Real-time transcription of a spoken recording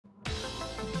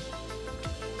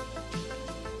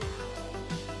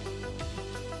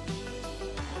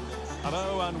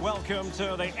Hello and welcome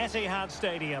to the Etihad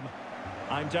Stadium.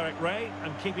 I'm Derek Ray,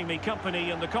 and keeping me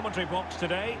company in the commentary box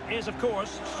today is, of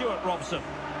course, Stuart Robson.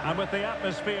 And with the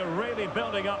atmosphere really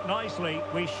building up nicely,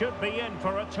 we should be in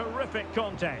for a terrific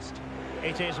contest.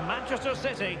 It is Manchester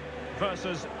City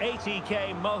versus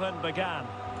ATK Mohun Bagan.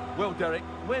 Well, Derek,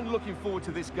 when looking forward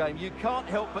to this game, you can't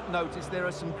help but notice there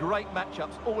are some great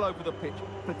matchups all over the pitch,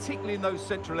 particularly in those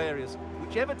central areas.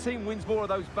 Whichever team wins more of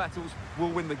those battles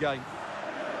will win the game.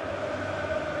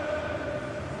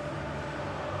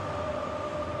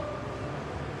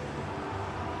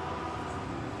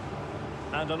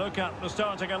 And a look at the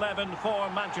starting 11 for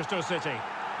Manchester City.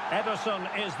 Ederson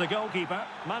is the goalkeeper.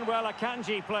 Manuel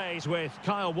Akanji plays with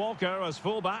Kyle Walker as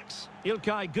fullbacks.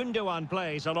 Ilkay Gundogan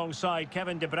plays alongside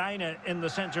Kevin De Bruyne in the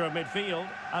centre of midfield.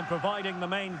 And providing the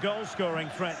main goal-scoring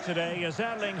threat today is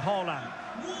Erling Haaland.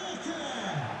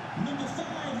 Walker, number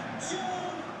 5,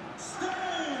 John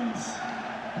Stones,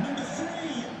 number 3,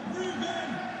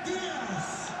 Ruben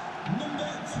Diaz, number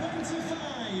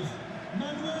 25,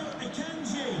 Manuel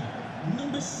Akanji.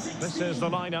 This is the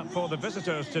lineup for the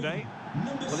visitors today.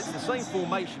 Well, it's the same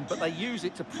formation, but they use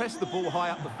it to press the ball high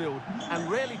up the field. And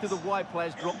rarely do the wide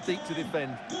players drop deep to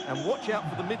defend. And watch out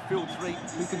for the midfield three,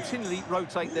 who continually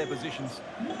rotate their positions.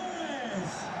 Number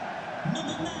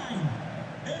 9,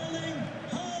 Erling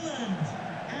Haaland.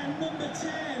 And number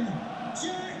 10,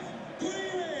 Jack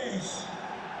Grealish.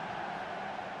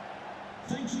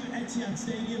 Thank you, Etihad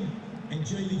Stadium.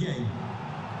 Enjoy the game.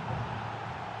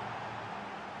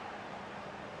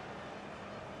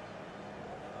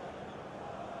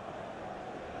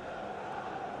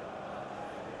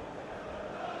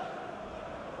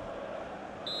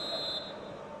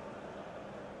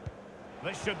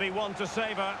 This should be one to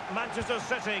savour. Manchester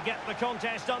City get the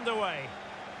contest underway.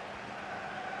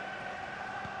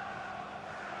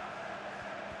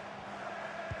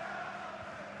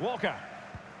 Walker.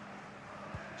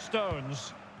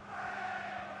 Stones.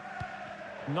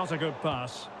 Not a good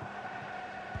pass.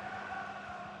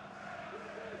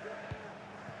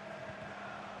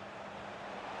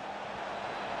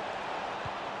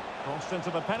 Crossed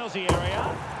into the penalty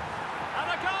area.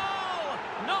 And a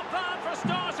goal! Not bad for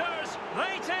starters.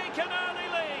 They take an early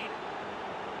lead.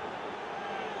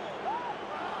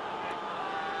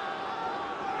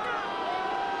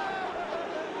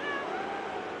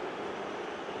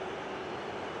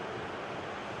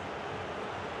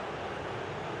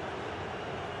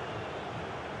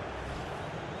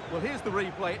 Well, here's the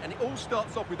replay, and it all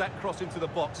starts off with that cross into the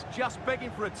box, just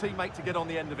begging for a teammate to get on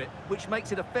the end of it, which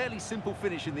makes it a fairly simple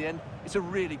finish in the end. It's a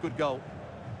really good goal.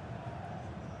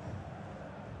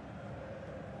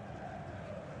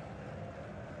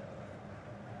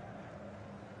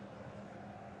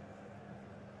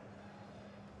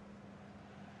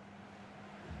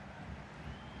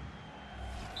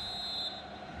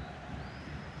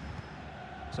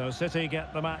 So City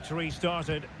get the match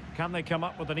restarted. Can they come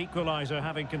up with an equaliser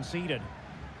having conceded?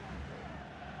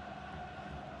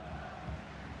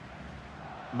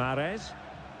 Mahrez.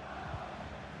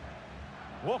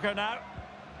 Walker now.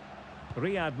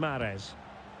 Riyad Mahrez.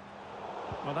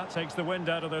 Well, that takes the wind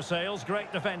out of their sails.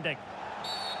 Great defending.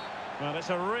 Well, it's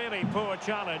a really poor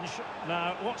challenge.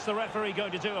 Now, what's the referee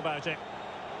going to do about it?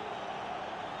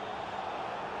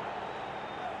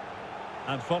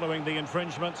 And following the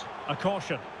infringement, a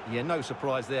caution. Yeah, no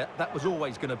surprise there. That was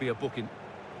always going to be a booking.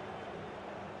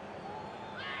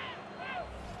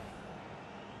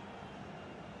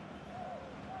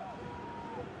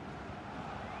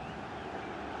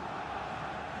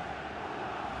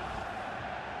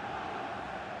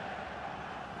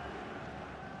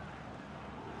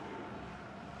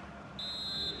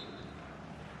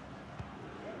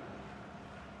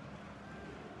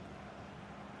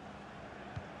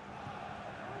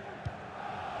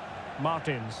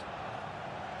 Martins.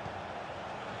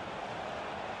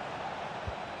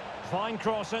 Fine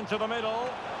cross into the middle.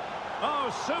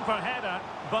 Oh, super header,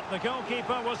 but the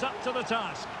goalkeeper was up to the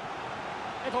task.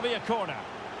 It'll be a corner.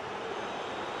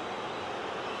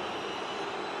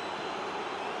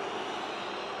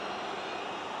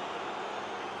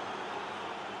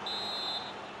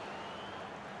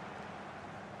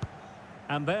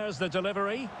 And there's the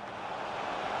delivery.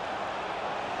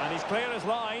 And he's clear as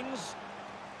lines.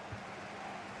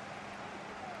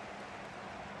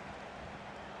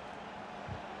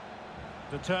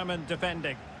 Determined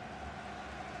defending.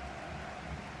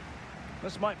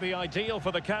 This might be ideal for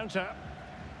the counter.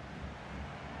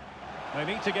 They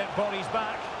need to get bodies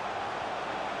back.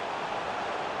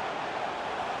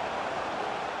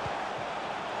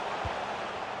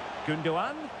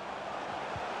 Gundogan.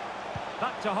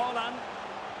 Back to Haaland.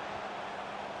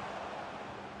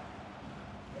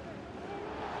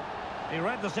 He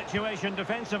read the situation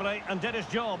defensively and did his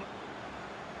job.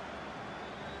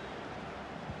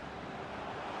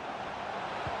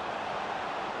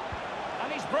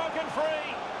 And he's broken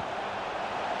free.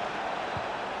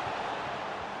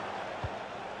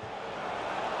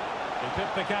 He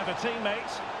could pick out a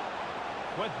teammate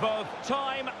with both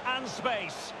time and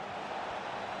space.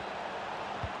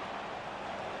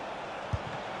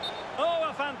 Oh,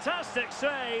 a fantastic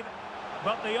save.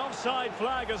 But the offside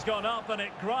flag has gone up and it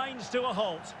grinds to a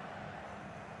halt.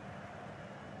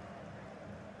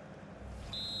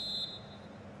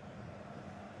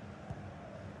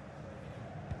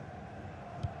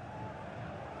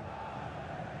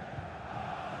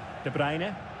 De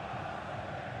Bruyne.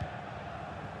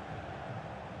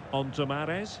 On to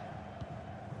Mahrez.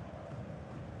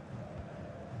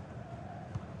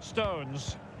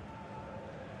 Stones.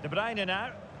 De Bruyne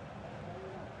now.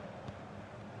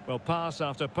 Well, pass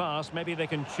after pass, maybe they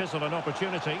can chisel an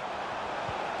opportunity.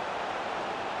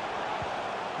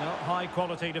 No, high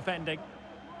quality defending.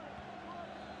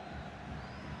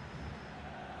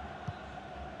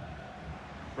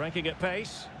 Breaking at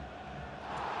pace.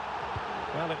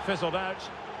 Well, it fizzled out.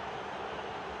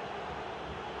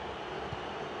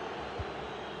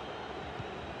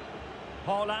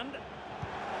 Haaland.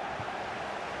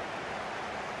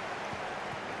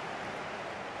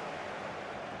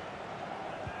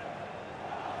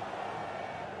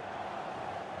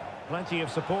 Plenty of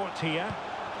support here.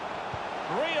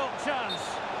 Real chance.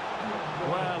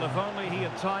 Well, if only he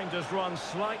had timed his run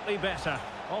slightly better.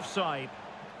 Offside.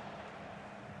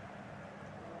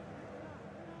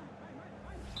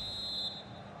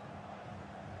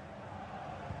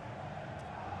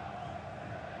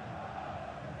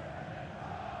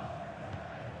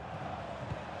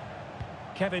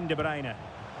 Kevin De Bruyne.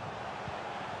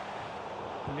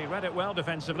 And he read it well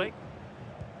defensively.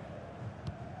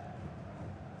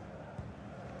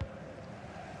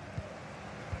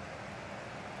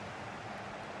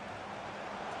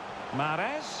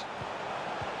 Mahrez.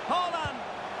 Haaland.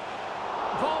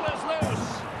 Ball is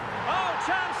loose. Oh,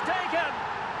 chance taken.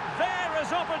 There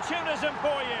is opportunism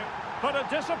for you. But a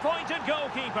disappointed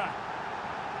goalkeeper.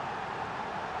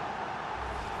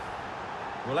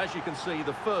 Well, as you can see,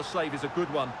 the first save is a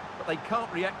good one, but they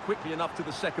can't react quickly enough to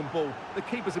the second ball. The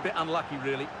keeper's a bit unlucky,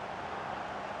 really.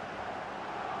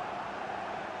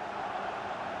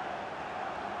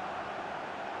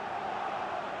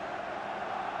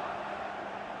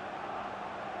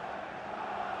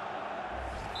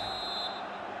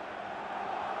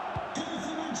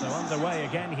 So underway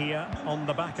again here on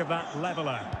the back of that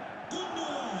leveller.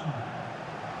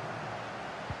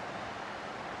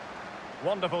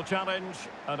 Wonderful challenge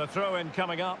and a throw-in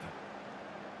coming up.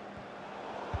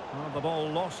 Well, the ball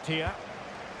lost here.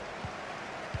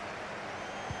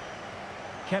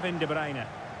 Kevin De Bruyne.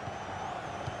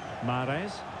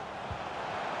 Mahrez.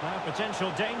 Now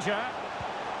potential danger.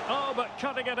 Oh, but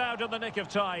cutting it out in the nick of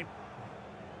time.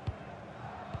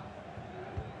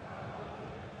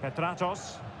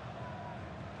 Petratos.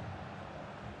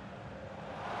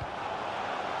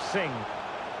 Singh.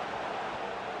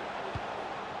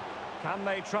 Can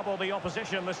they trouble the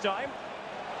opposition this time?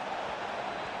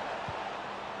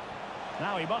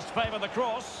 Now he must favour the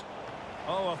cross.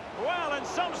 Oh, well, in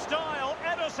some style,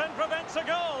 Ederson prevents a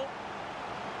goal.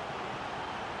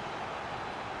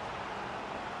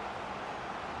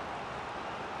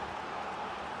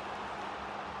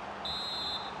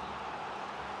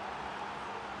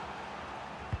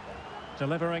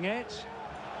 Delivering it.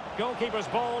 Goalkeeper's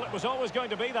ball, it was always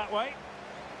going to be that way.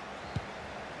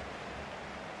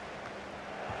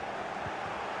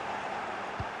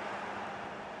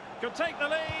 Could take the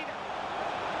lead.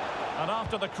 And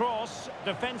after the cross,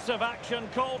 defensive action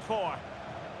called for.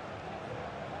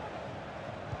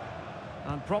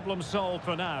 And problem solved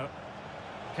for now.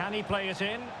 Can he play it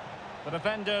in? The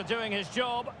defender doing his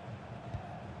job.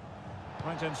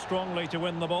 Went in strongly to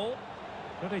win the ball.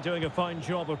 Really doing a fine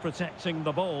job of protecting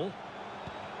the ball.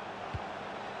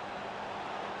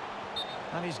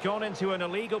 And he's gone into an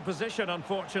illegal position,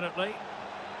 unfortunately.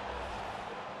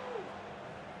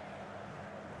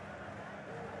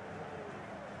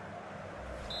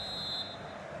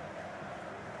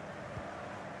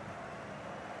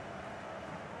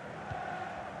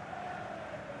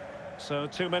 So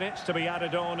 2 minutes to be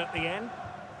added on at the end.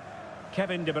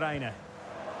 Kevin De Bruyne.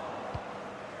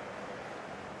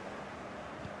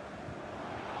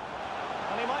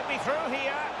 And he might be through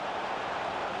here.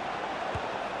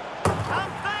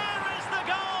 And there is the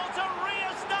goal to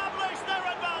re-establish their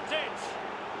advantage.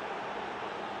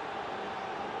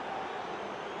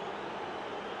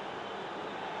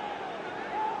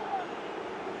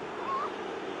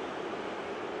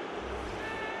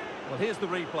 Well, here's the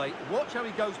replay. Watch how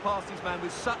he goes past his man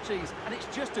with such ease, and it's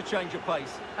just a change of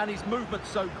pace. And his movement's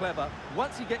so clever.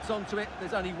 Once he gets onto it,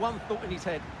 there's only one thought in his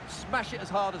head. Smash it as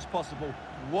hard as possible.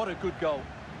 What a good goal.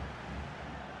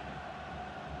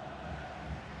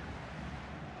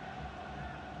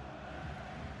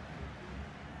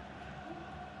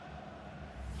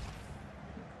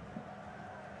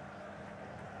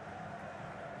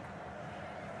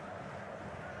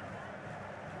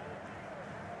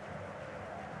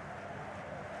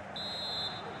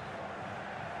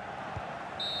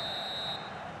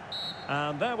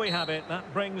 And there we have it.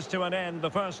 That brings to an end the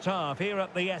first half here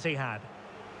at the Etihad.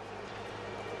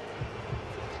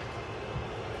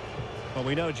 Well,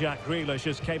 we know Jack Grealish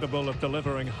is capable of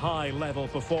delivering high-level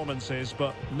performances,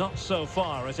 but not so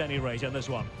far at any rate in this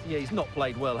one. Yeah, he's not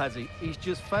played well, has he? He's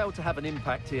just failed to have an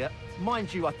impact here.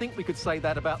 Mind you, I think we could say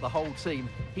that about the whole team.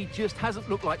 He just hasn't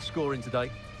looked like scoring today.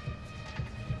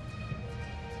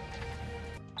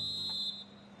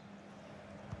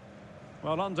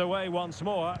 Well, underway once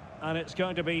more, and it's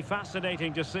going to be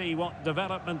fascinating to see what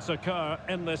developments occur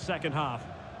in this second half.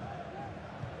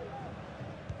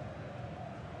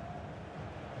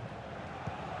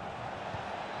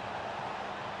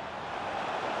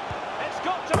 It's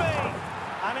got to be,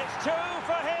 and it's two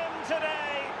for him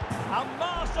today. A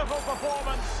masterful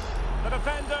performance. The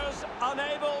defenders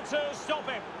unable to stop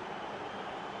him.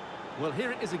 Well,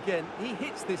 here it is again. He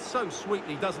hits this so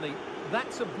sweetly, doesn't he?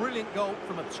 That's a brilliant goal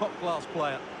from a top-class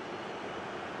player.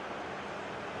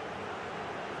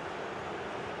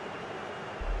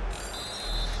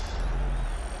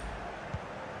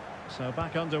 So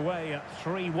back underway at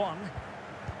 3-1.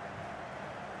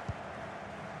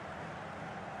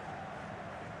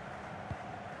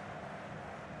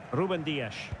 Ruben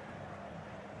Dias.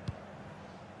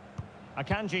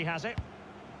 Akanji has it.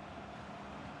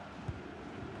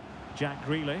 Jack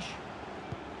Grealish.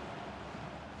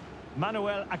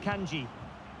 Manuel Akanji.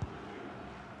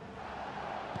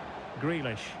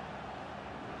 Grealish.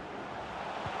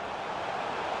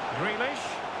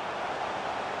 Grealish.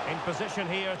 In position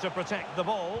here to protect the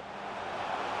ball.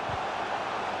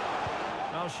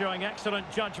 Now showing excellent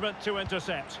judgment to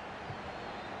intercept.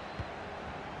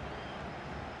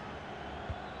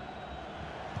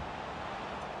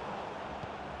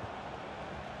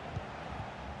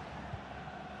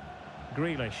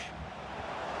 Grealish.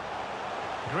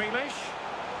 Grealish.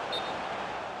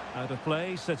 Out of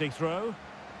play, City throw.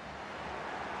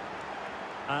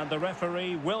 And the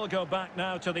referee will go back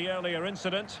now to the earlier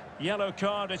incident. Yellow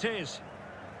card it is.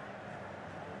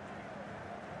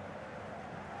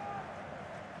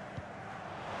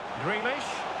 Grealish.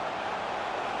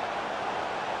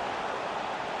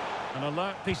 An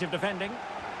alert piece of defending.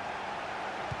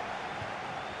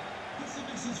 It's a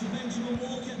message from Benjamin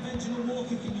Walker. Benjamin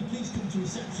Walker, can you please come to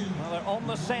reception? Well, they're on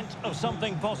the scent of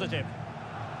something positive.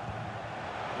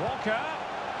 Walker.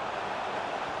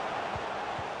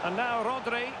 And now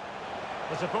Rodri.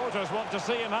 The supporters want to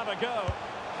see him have a go.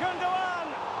 Gundogan!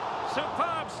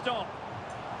 Superb stop.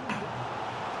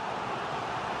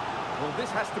 Well, this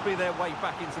has to be their way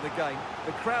back into the game.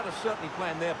 The crowd are certainly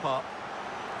playing their part.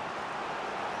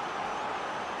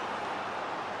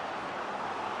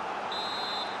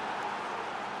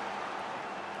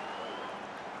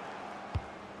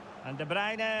 And De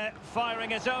Bruyne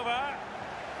firing it over.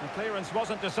 The clearance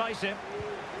wasn't decisive.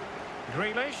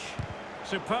 Grealish.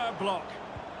 Superb block.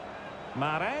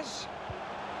 Mahrez.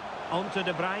 On to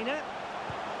De Bruyne.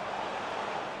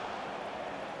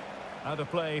 Out of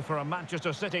play for a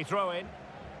Manchester City throw-in.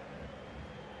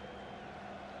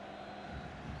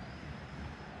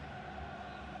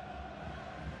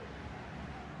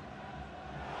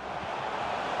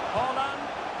 Holland.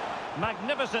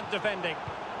 Magnificent defending.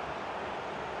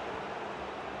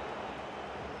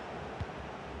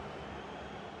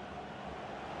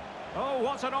 Oh,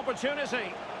 what an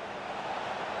opportunity.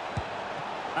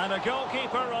 And a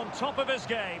goalkeeper on top of his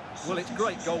game. Well, it's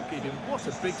great goalkeeping. What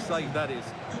a big save that is.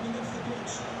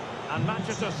 And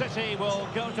Manchester City will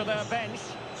go to their bench.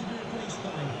 To be replaced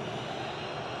by...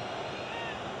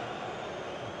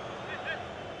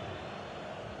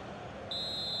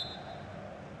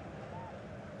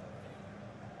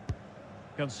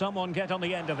 Can someone get on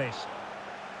the end of this?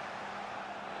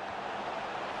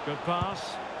 Good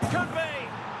pass. Could be!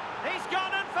 He's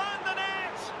gone and found the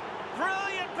net!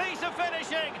 Brilliant piece of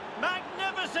finishing!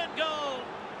 Magnificent goal!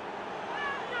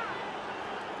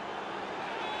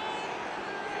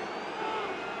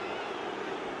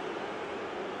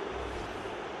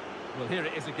 Well, here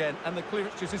it is again, and the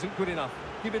clearance just isn't good enough.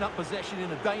 Giving up possession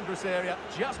in a dangerous area,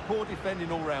 just poor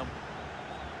defending all round.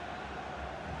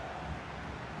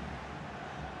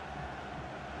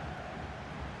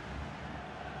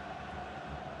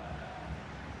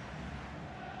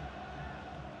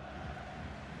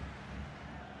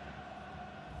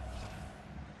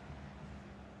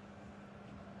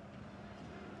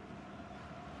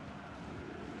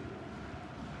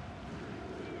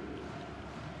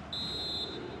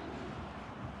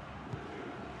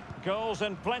 Goals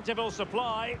in plentiful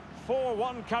supply.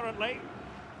 4-1 currently.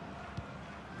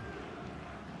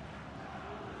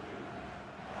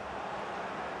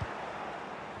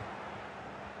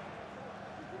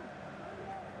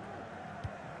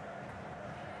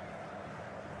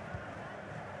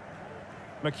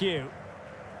 McHugh.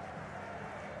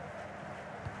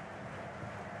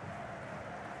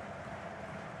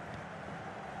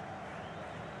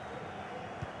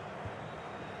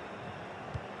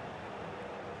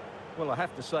 Well, I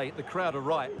have to say, the crowd are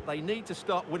right. They need to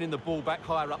start winning the ball back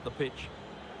higher up the pitch.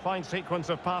 Fine sequence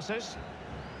of passes.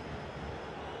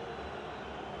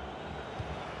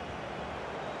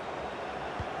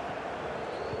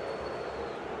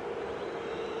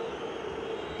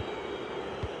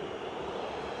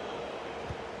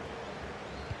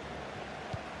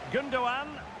 Gundogan.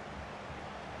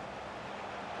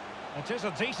 It is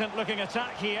a decent-looking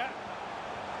attack here.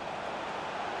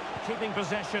 Keeping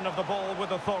possession of the ball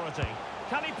with authority.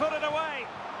 Can he put it away?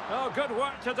 Oh, good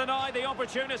work to deny the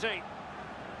opportunity.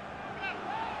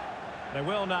 They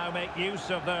will now make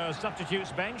use of their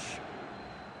substitutes bench.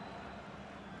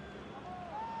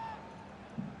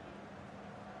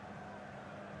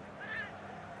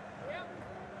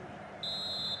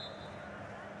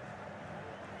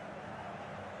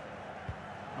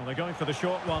 Well, they're going for the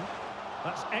short one.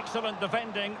 That's excellent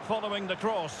defending following the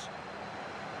cross.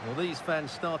 Well, these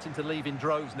fans starting to leave in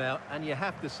droves now, and you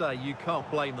have to say you can't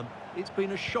blame them. It's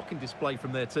been a shocking display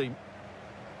from their team.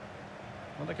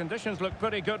 Well, the conditions look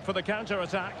pretty good for the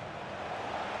counter-attack.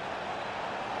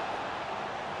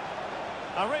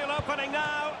 A real opening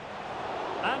now.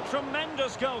 And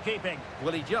tremendous goalkeeping.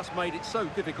 Well, he just made it so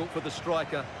difficult for the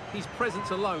striker. His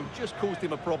presence alone just caused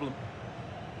him a problem.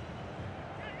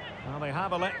 Well, they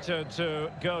have elected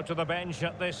to go to the bench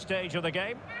at this stage of the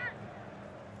game.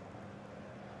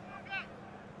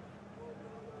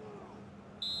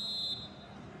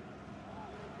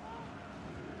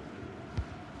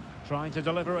 Trying to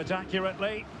deliver it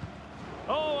accurately.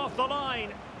 Oh, off the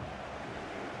line.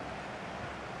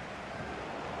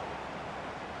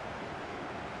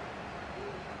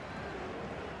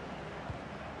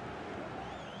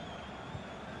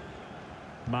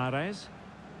 Mahrez.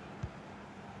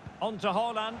 On to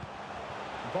Holland.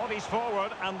 Bodies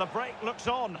forward and the break looks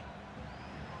on.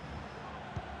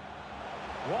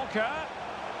 Walker.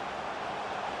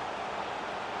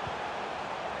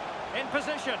 In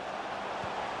position.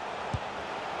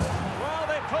 Well,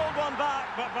 they pulled one back,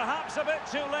 but perhaps a bit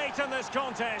too late in this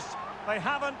contest. They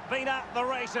haven't been at the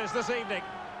races this evening.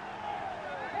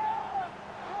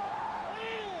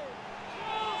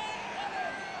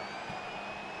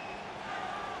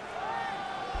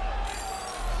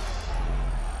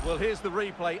 Well, here's the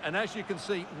replay, and as you can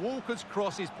see, Walker's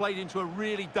cross is played into a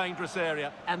really dangerous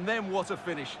area, and then what a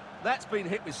finish. That's been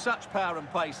hit with such power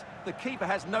and pace. The keeper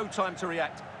has no time to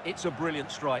react. It's a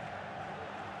brilliant strike.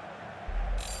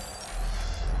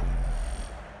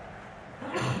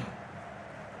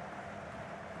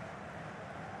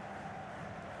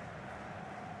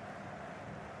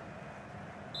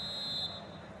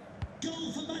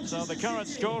 So the current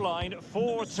scoreline,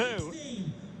 4-2.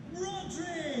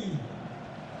 Rodri!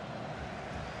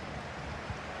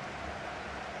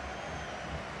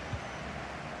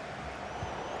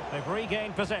 They've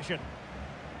regained possession.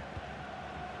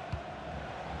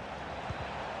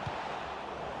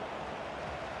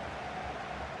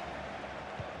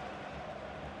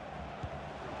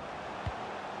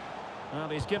 Well,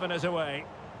 he's given us away.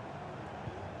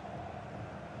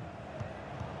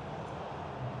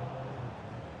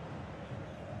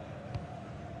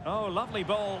 Oh, lovely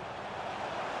ball.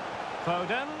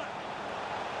 Foden.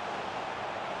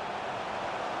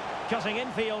 Cutting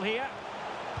infield here.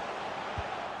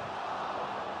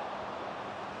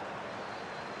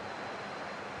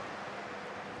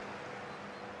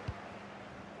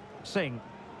 Singh.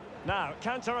 Now,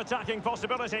 counter-attacking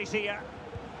possibilities here.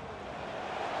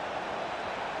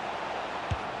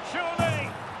 Surely!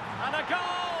 And a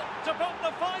goal to put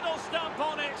the final stamp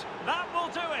on it. That will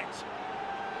do it.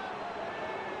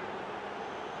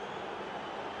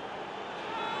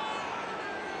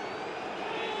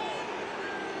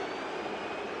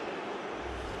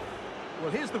 Well,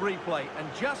 here's the replay, and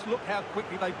just look how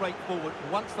quickly they break forward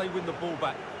once they win the ball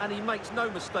back. And he makes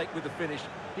no mistake with the finish.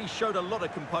 He showed a lot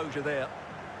of composure there.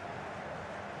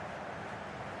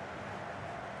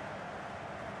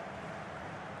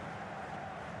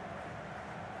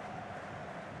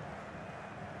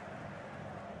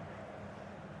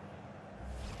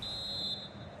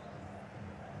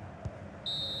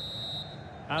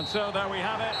 And so there we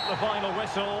have it, the final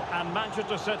whistle, and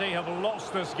Manchester City have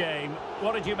lost this game.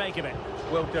 What did you make of it?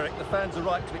 Well, Derek, the fans are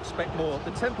right to expect more.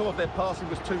 The tempo of their passing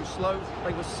was too slow,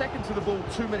 they were second to the ball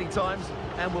too many times,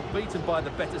 and were beaten by the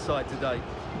better side today.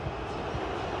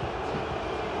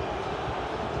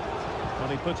 Well,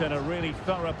 he put in a really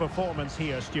thorough performance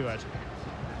here, Stuart.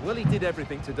 Well, he did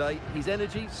everything today. His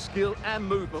energy, skill and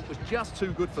movement was just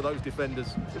too good for those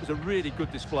defenders. It was a really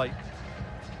good display.